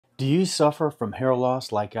Do you suffer from hair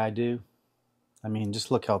loss like I do? I mean,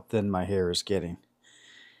 just look how thin my hair is getting.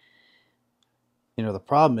 You know, the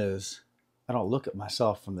problem is I don't look at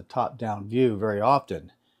myself from the top-down view very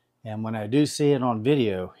often. And when I do see it on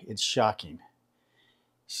video, it's shocking.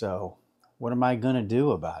 So what am I going to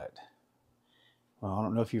do about it? Well, I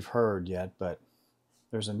don't know if you've heard yet, but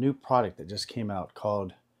there's a new product that just came out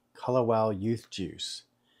called Color Youth Juice.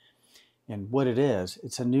 And what it is,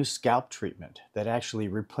 it's a new scalp treatment that actually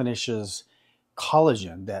replenishes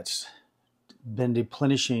collagen that's been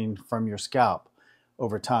deplenishing from your scalp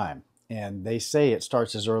over time. And they say it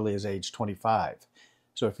starts as early as age 25.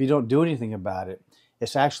 So if you don't do anything about it,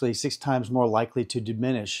 it's actually 6 times more likely to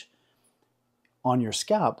diminish on your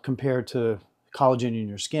scalp compared to collagen in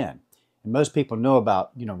your skin. And most people know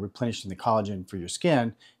about, replenishing the collagen for your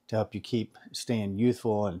skin to help you keep staying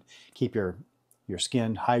youthful and keep your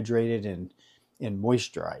skin hydrated and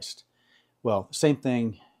moisturized. Well, same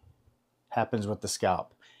thing happens with the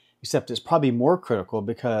scalp, except it's probably more critical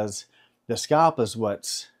because the scalp is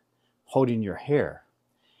what's holding your hair.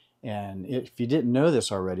 And if you didn't know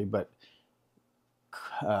this already, but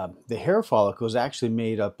the hair follicle is actually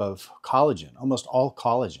made up of collagen, almost all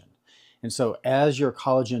collagen. And so as your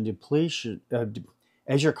collagen depletes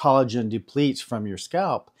from your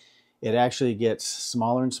scalp, it actually gets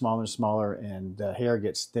smaller and smaller and smaller, and the hair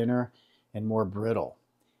gets thinner and more brittle.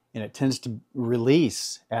 And it tends to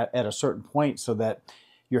release at a certain point so that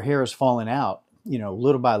your hair is falling out,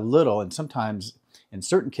 little by little. And sometimes in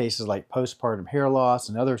certain cases like postpartum hair loss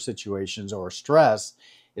and other situations or stress,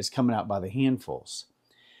 it's coming out by the handfuls.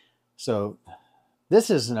 So this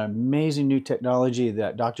is an amazing new technology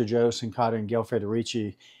that Dr. Joe Sincata and Gail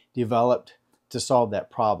Federici developed to solve that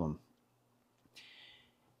problem.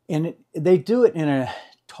 And they do it in a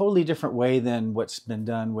totally different way than what's been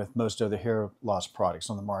done with most other hair loss products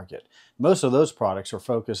on the market. Most of those products are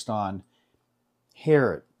focused on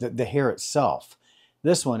hair, the hair itself.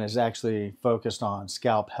 This one is actually focused on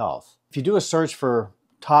scalp health. If you do a search for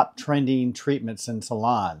top trending treatments in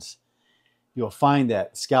salons, you'll find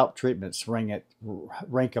that scalp treatments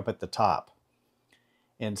rank up at the top.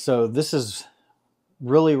 And so this is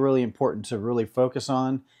really, really important to really focus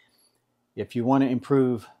on. If you want to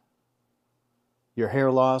improve your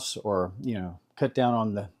hair loss or, cut down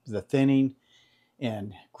on the thinning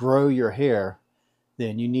and grow your hair,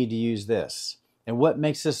 then you need to use this. And what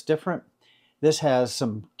makes this different? This has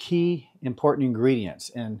some key important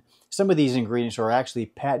ingredients. And some of these ingredients are actually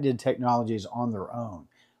patented technologies on their own,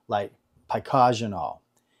 like picogenol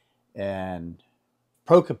and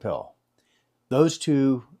Procopil. Those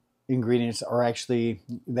two ingredients are actually,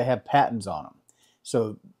 they have patents on them.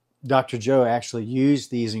 So Dr. Joe actually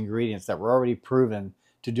used these ingredients that were already proven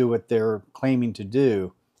to do what they're claiming to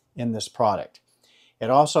do in this product.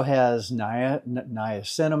 It also has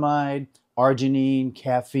niacinamide, arginine,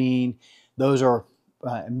 caffeine. Those are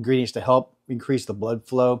ingredients to help increase the blood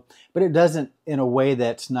flow, but it doesn't in a way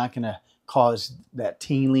that's not going to cause that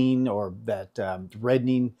tingling or that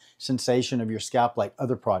reddening sensation of your scalp like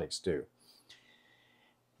other products do.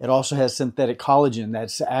 It also has synthetic collagen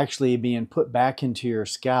that's actually being put back into your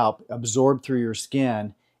scalp, absorbed through your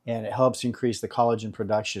skin, and it helps increase the collagen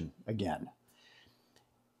production again.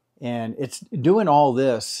 And it's doing all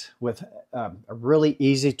this with a really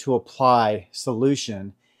easy to apply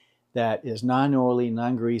solution that is non-oily,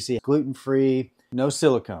 non-greasy, gluten-free, no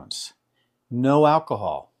silicones, no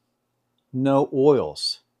alcohol, no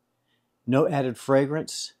oils, no added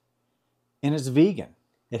fragrance, and it's vegan.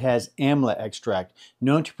 It has amla extract,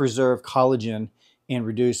 known to preserve collagen and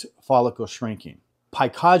reduce follicle shrinking.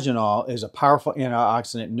 Picogenol is a powerful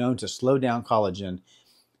antioxidant known to slow down collagen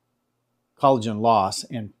loss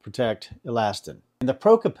and protect elastin. And the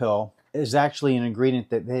Procopil is actually an ingredient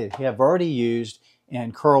that they have already used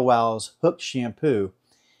in Curlwell's Hook shampoo,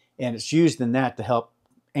 and it's used in that to help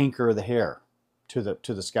anchor the hair to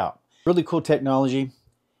the scalp. Really cool technology.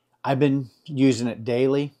 I've been using it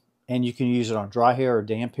daily, and you can use it on dry hair or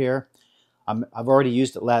damp hair. I've already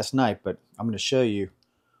used it last night, but I'm going to show you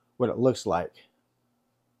what it looks like.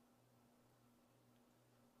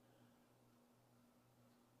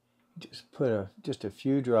 Just put just a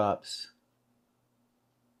few drops.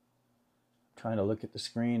 I'm trying to look at the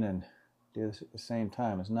screen and do this at the same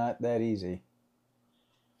time. It's not that easy.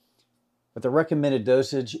 But the recommended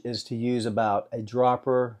dosage is to use about a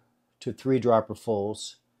dropper to 3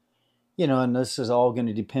 dropperfuls. And this is all going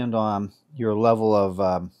to depend on your level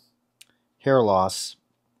of hair loss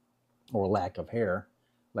or lack of hair,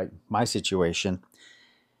 like my situation.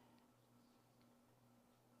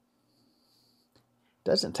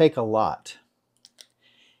 Doesn't take a lot.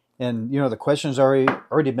 And, the question's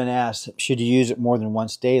already been asked, should you use it more than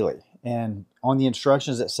once daily? And on the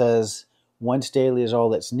instructions, it says once daily is all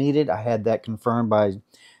that's needed. I had that confirmed by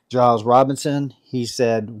Giles Robinson. He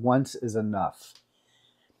said once is enough.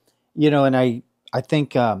 And I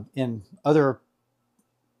think in other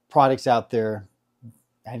products out there,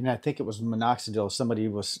 and I think it was minoxidil, somebody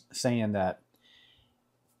was saying that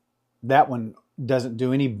one doesn't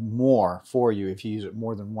do any more for you if you use it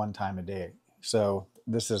more than one time a day. So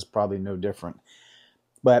this is probably no different.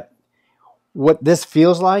 But what this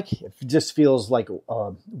feels like, it just feels like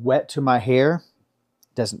wet to my hair.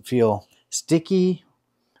 It doesn't feel sticky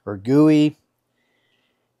or gooey.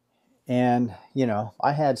 And,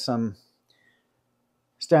 I had some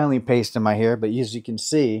styling paste in my hair, but as you can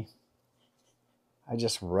see, I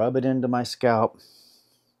just rub it into my scalp.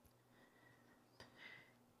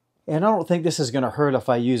 And I don't think this is going to hurt if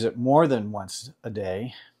I use it more than once a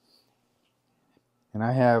day. And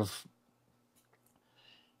I have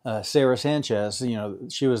Sarah Sanchez,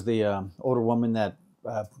 she was the older woman that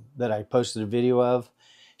I posted a video of.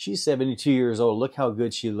 She's 72 years old. Look how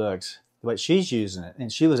good she looks. But she's using it,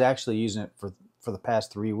 and she was actually using it for the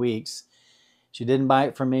past 3 weeks. She didn't buy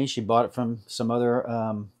it from me. She bought it from some other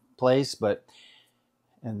place,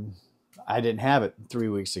 and I didn't have it 3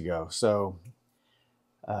 weeks ago. So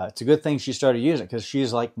it's a good thing she started using it, because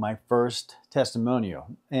she's like my first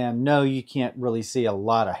testimonial. And no, you can't really see a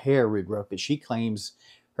lot of hair regrowth, but she claims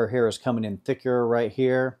her hair is coming in thicker right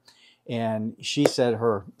here. And she said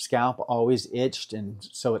her scalp always itched, and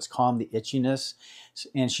so it's calmed the itchiness.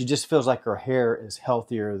 And she just feels like her hair is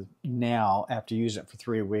healthier now after using it for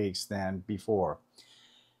 3 weeks than before.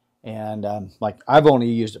 And like I've only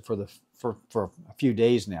used it for a few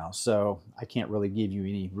days now, so I can't really give you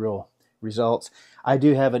any real results. I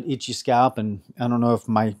do have an itchy scalp, and I don't know if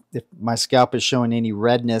my scalp is showing any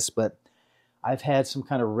redness, but I've had some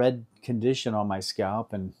kind of red condition on my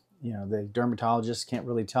scalp, and the dermatologist can't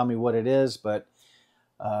really tell me what it is, but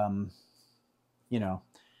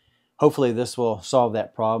hopefully this will solve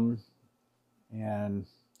that problem. And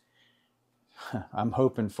I'm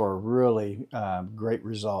hoping for really great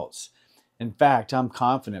results. In fact, I'm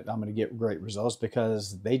confident I'm going to get great results,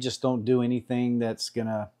 because they just don't do anything that's going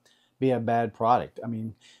to be a bad product. I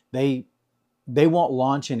mean, they won't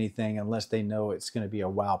launch anything unless they know it's going to be a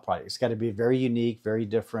wow product. It's got to be very unique, very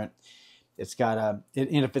different. It's got to,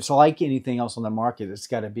 and if it's like anything else on the market, it's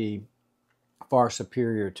got to be far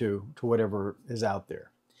superior to whatever is out there.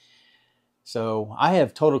 So I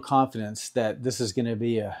have total confidence that this is going to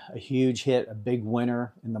be a huge hit, a big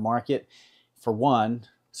winner in the market. For one,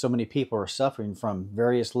 so many people are suffering from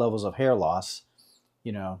various levels of hair loss,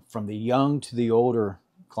 from the young to the older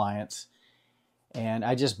clients. And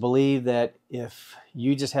I just believe that if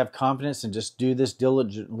you just have confidence and just do this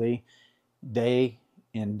diligently, day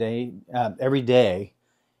in day, every day,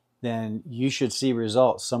 then you should see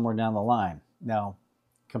results somewhere down the line. Now,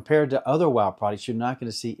 compared to other wow products, you're not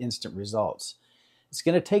going to see instant results. It's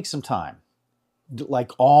going to take some time.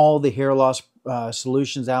 Like all the hair loss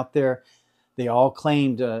solutions out there, they all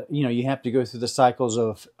claimed, you have to go through the cycles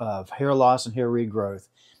of hair loss and hair regrowth.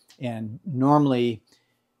 And normally,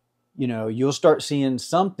 you'll start seeing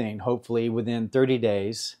something, hopefully, within 30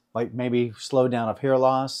 days, like maybe slow down of hair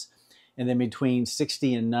loss. And then between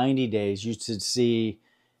 60 and 90 days, you should see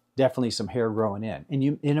definitely some hair growing in.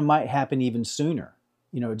 And it might happen even sooner.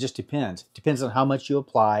 It just depends. It depends on how much you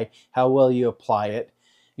apply, how well you apply it.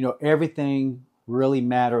 Everything really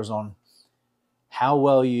matters on how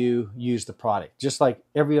well you use the product. Just like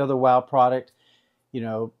every other wow product,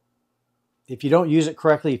 if you don't use it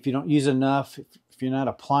correctly, if you don't use enough, if you're not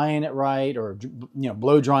applying it right, or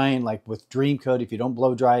blow drying, like with Dream Coat, if you don't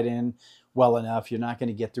blow dry it in well enough, you're not going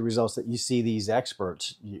to get the results that you see these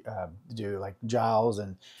experts do, like Giles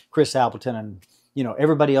and Chris Appleton and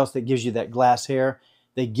everybody else that gives you that glass hair.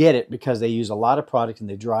 They get it because they use a lot of product and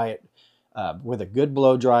they dry it with a good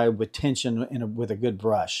blow dry, with tension, and with a good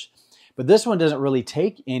brush. But this one doesn't really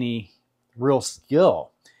take any real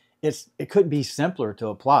skill. It couldn't be simpler to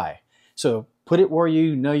apply. So put it where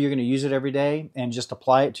you know you're going to use it every day, and just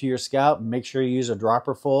apply it to your scalp. Make sure you use a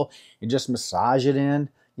dropper full and just massage it in,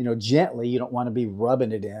 gently. You don't want to be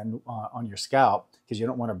rubbing it in on your scalp, because you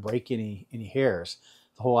don't want to break any hairs.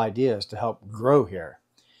 The whole idea is to help grow hair.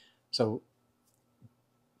 So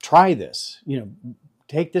try this.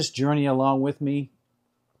 Take this journey along with me.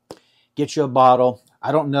 Get you a bottle.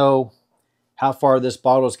 I don't know how far this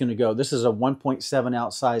bottle is going to go. This is a 1.7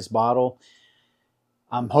 ounce size bottle.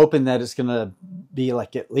 I'm hoping that it's going to be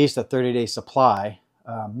like at least a 30-day supply.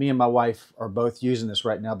 Me and my wife are both using this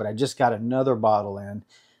right now, but I just got another bottle in.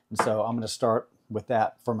 And so I'm going to start with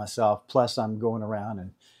that for myself. Plus, I'm going around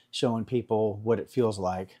and showing people what it feels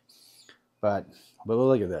like. But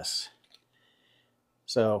look at this.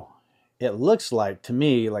 So it looks like, to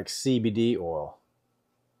me, like CBD oil.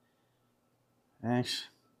 Actually,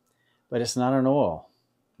 but it's not an oil.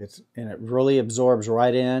 And it really absorbs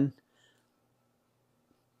right in.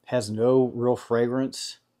 Has no real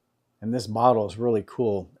fragrance. And this bottle is really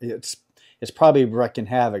cool. It's probably wrecking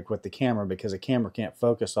havoc with the camera because the camera can't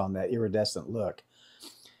focus on that iridescent look.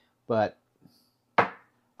 But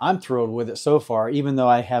I'm thrilled with it so far, even though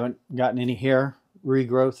I haven't gotten any hair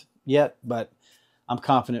regrowth yet, but I'm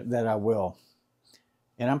confident that I will.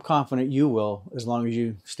 And I'm confident you will, as long as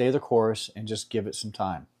you stay the course and just give it some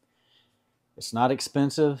time. It's not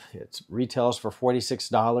expensive. It retails for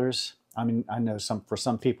 $46. I mean, I know for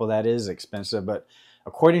some people that is expensive, but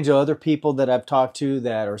according to other people that I've talked to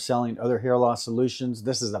that are selling other hair loss solutions,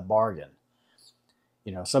 this is a bargain.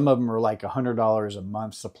 You know, some of them are like $100 a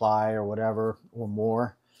month supply or whatever, or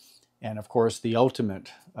more. And of course, the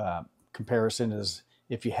ultimate comparison is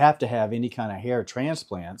if you have to have any kind of hair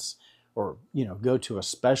transplants or, you know, go to a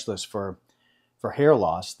specialist for hair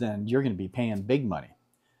loss, then you're going to be paying big money.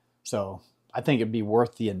 So I think it'd be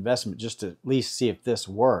worth the investment just to at least see if this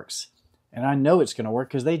works. And I know it's going to work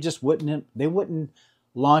because they wouldn't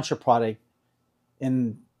launch a product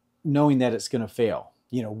in knowing that it's going to fail.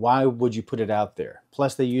 You know, why would you put it out there?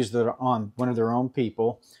 Plus, they used it on one of their own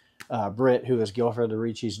people, Britt, who is Guilford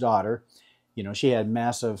Ricci's daughter. You know, she had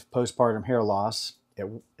massive postpartum hair loss.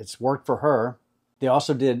 It's worked for her. They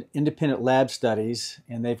also did independent lab studies,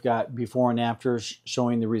 and they've got before and afters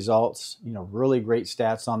showing the results. You know, really great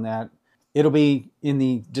stats on that. It'll be in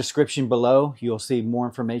the description below. You'll see more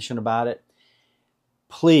information about it.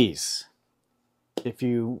 Please, if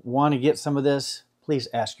you want to get some of this, please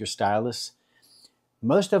ask your stylist.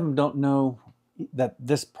 Most of them don't know that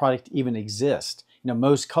this product even exists. You know,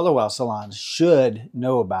 most color wow salons should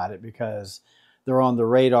know about it because they're on the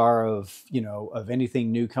radar of, you know, of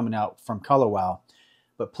anything new coming out from color wow.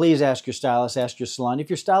 But please ask your stylist, ask your salon. If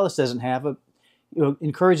your stylist doesn't have it, you know,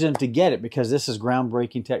 encourage them to get it because this is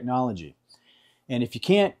groundbreaking technology. And if you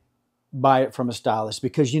can't buy it from a stylist,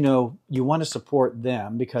 because, you know, you want to support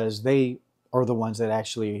them because they are the ones that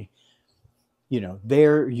actually, you know,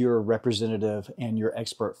 they're your representative and your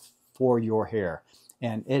expert for your hair.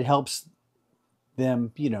 And it helps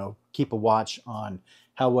them, you know, keep a watch on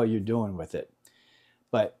how well you're doing with it.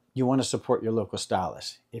 But you want to support your local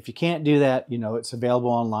stylist. If you can't do that, you know, it's available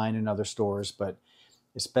online in other stores, but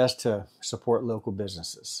it's best to support local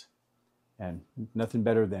businesses. And nothing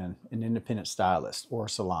better than an independent stylist or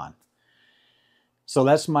salon. So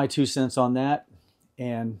that's my 2 cents on that.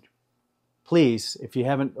 And please, if you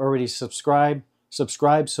haven't already subscribe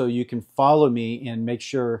so you can follow me and make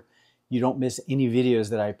sure you don't miss any videos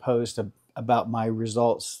that I post about my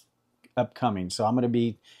results upcoming. So I'm going to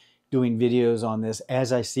be doing videos on this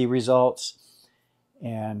as I see results,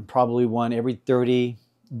 and probably one every 30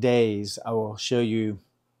 days I will show you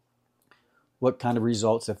what kind of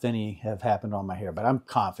results, if any, have happened on my hair. But I'm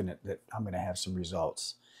confident that I'm going to have some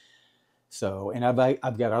results. So, and I've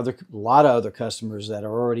got a lot of other customers that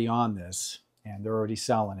are already on this, and they're already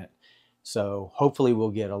selling it. So hopefully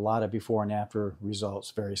we'll get a lot of before and after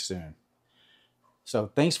results very soon.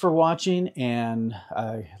 So thanks for watching, and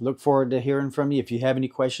I look forward to hearing from you. If you have any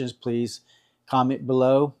questions, please comment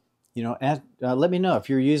below. You know, let me know if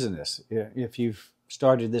you're using this, if you've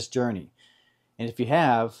started this journey. And if you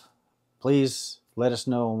have, please let us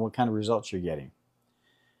know what kind of results you're getting.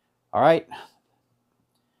 All right.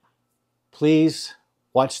 Please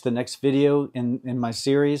watch the next video in my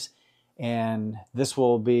series. And this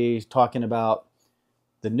will be talking about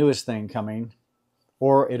the newest thing coming,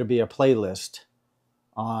 or it'll be a playlist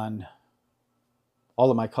on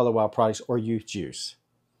all of my Color Wow products or Youth Juice.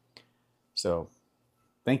 So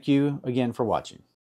thank you again for watching.